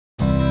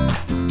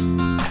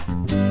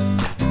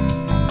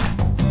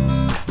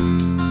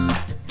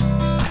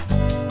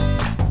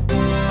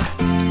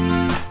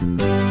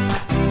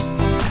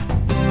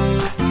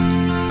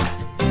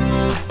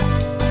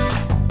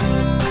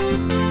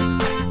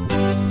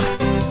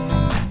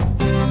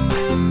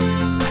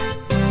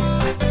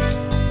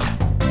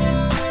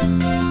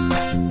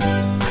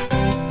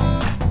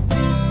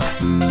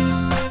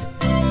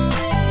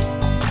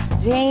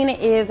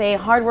a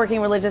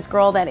hardworking religious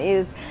girl that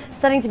is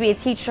studying to be a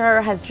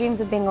teacher, has dreams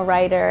of being a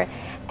writer,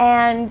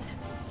 and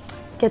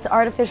gets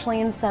artificially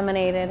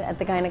inseminated at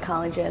the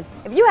gynecologist.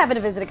 If you happen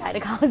to visit a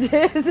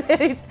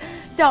gynecologist,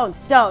 don't.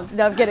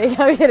 No, I'm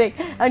kidding.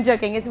 I'm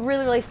joking. It's a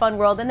really, really fun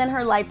world, and then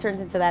her life turns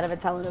into that of a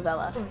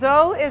telenovela.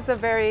 Zoe is a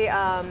very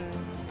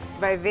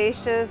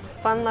vivacious,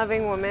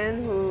 fun-loving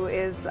woman who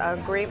is a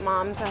great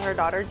mom to her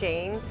daughter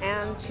Jane,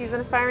 and she's an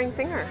aspiring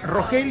singer.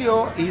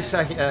 Rogelio is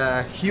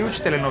a huge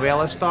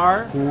telenovela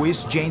star who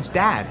is Jane's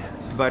dad,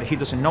 but he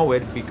doesn't know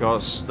it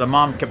because the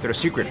mom kept it a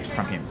secret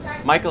from him.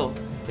 Michael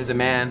is a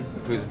man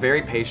who's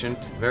very patient,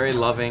 very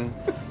loving,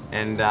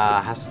 and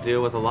has to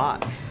deal with a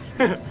lot.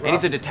 And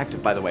he's a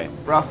detective, by the way.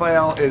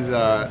 Raphael is,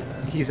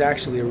 he's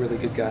actually a really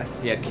good guy.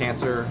 He had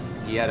cancer,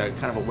 he had a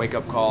kind of a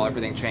wake-up call,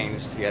 everything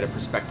changed. He had a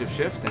perspective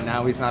shift, and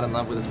now he's not in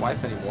love with his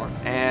wife anymore.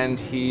 And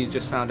he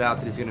just found out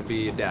that he's gonna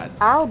be a dad.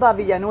 Alba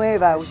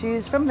Villanueva,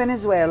 she's from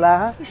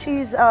Venezuela.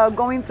 She's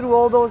going through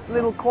all those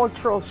little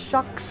cultural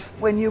shocks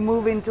when you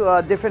move into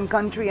a different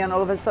country and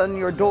all of a sudden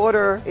your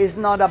daughter is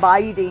not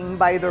abiding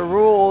by the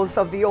rules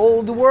of the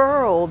old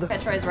world.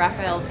 Petra is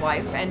Raphael's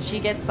wife, and she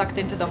gets sucked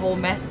into the whole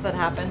mess that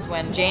happens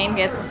when Jane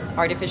gets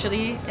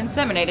artificially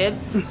inseminated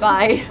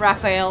by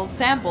Raphael's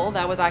sample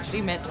that was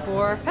actually meant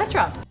for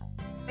Petra.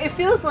 It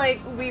feels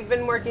like we've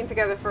been working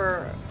together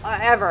for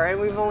ever,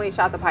 and we've only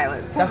shot the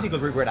pilot. So That's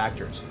because we're great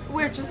actors.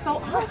 we're just so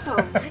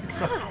awesome. My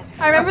God.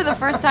 I remember the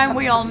first time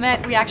we all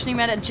met, we actually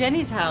met at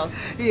Jenny's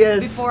house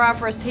before our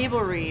first table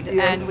read,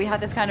 and we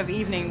had this kind of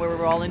evening where we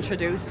were all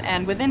introduced,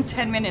 and within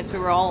 10 minutes we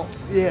were all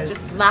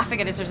just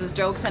laughing at each other's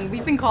jokes, and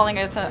we've been calling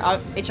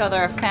each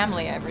other a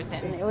family ever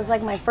since. It was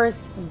like my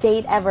first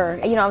date ever.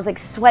 You know, I was like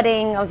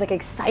sweating, I was like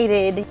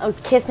excited, I was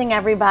kissing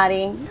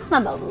everybody. Not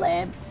on the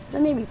lips,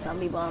 maybe some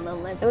people on the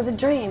lips. It was a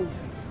dream.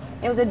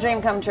 It was a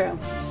dream come true.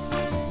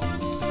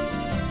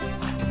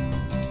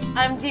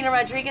 I'm Gina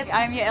Rodriguez.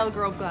 I'm Yael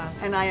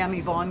Grobglass. And I am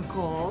Yvonne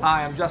Cole.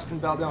 Hi, I'm Justin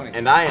Baldoni.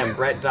 And I am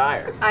Brett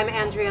Dier. I'm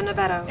Andrea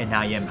Navedo. And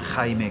I am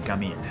Jaime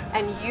Camil.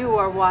 And you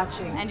are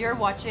watching And you're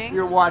watching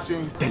You're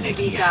watching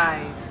TV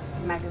Guide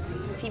magazine.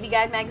 TV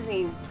Guide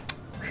magazine.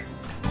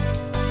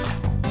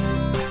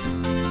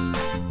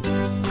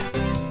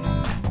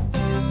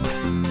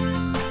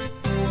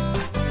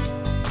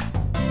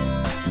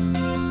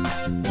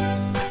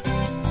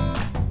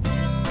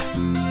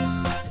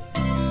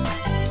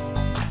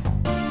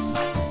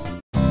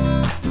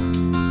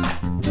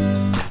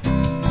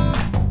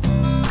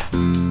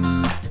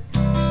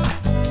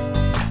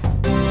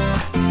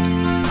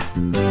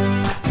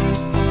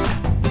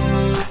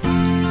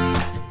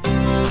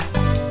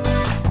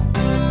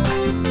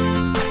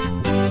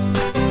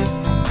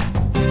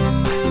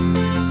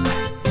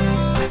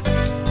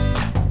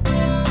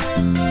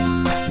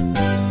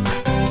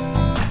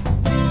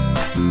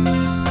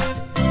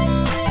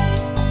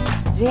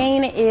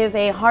 Jane is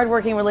a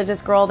hardworking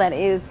religious girl that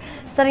is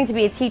studying to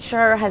be a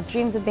teacher, has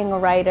dreams of being a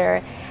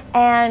writer,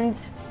 and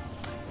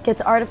gets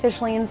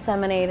artificially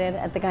inseminated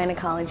at the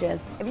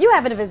gynecologist. If you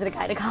happen to visit a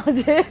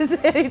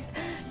gynecologist,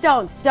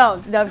 don't.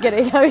 No, I'm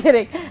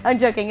kidding. I'm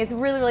joking. It's a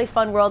really, really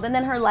fun world, and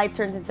then her life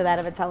turns into that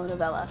of a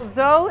telenovela.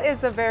 Zoe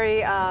is a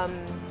very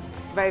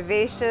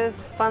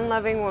vivacious,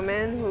 fun-loving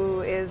woman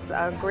who is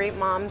a great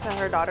mom to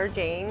her daughter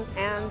Jane,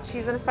 and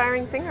she's an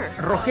aspiring singer.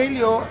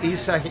 Rogelio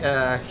is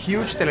a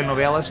huge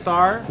telenovela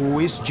star who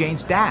is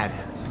Jane's dad,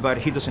 but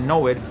he doesn't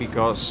know it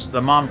because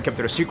the mom kept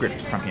it a secret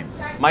from him.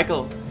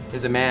 Michael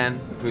is a man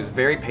who's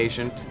very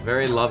patient,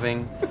 very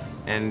loving,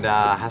 and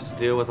has to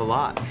deal with a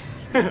lot.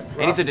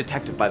 And he's a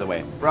detective, by the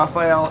way.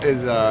 Raphael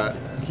is,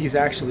 he's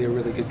actually a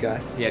really good guy.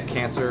 He had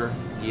cancer,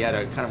 he had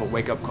a kind of a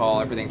wake-up call,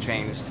 everything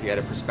changed. He had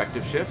a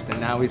perspective shift, and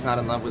now he's not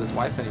in love with his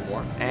wife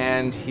anymore.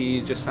 And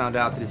he just found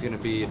out that he's gonna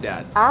be a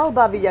dad.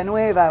 Alba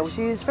Villanueva,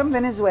 she's from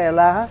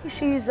Venezuela.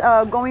 She's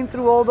going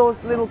through all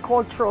those little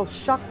cultural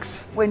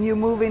shocks when you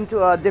move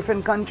into a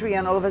different country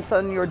and all of a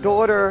sudden your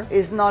daughter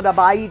is not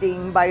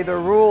abiding by the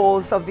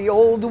rules of the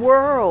old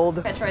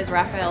world. Petra is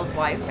Raphael's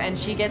wife, and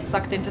she gets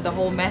sucked into the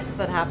whole mess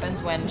that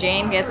happens when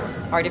Jane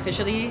gets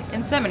artificially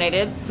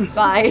inseminated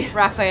by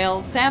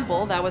Raphael's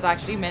sample that was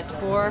actually meant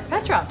for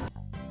Petra.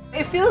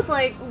 It feels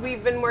like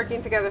we've been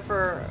working together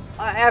for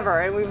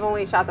ever, and we've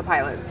only shot the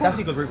pilot. So That's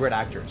because we're great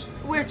actors.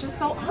 we're just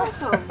so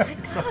awesome. My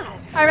God.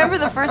 I remember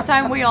the first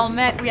time we all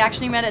met, we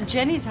actually met at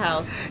Jenny's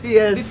house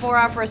before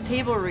our first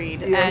table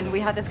read, and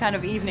we had this kind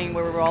of evening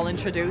where we were all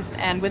introduced,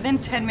 and within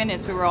 10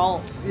 minutes we were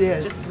all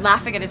just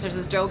laughing at each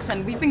other's jokes,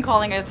 and we've been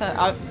calling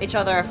each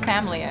other a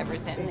family ever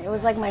since. It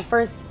was like my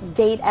first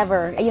date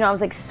ever. You know, I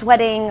was like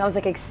sweating, I was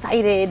like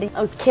excited,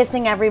 I was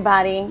kissing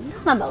everybody.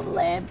 Not on the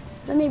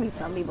lips, maybe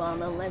some people on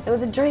the lips. It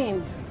was a dream.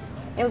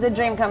 It was a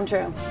dream come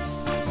true.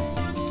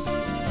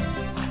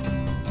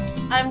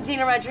 I'm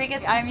Gina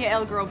Rodriguez. I'm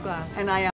Yael Grobglass. And I am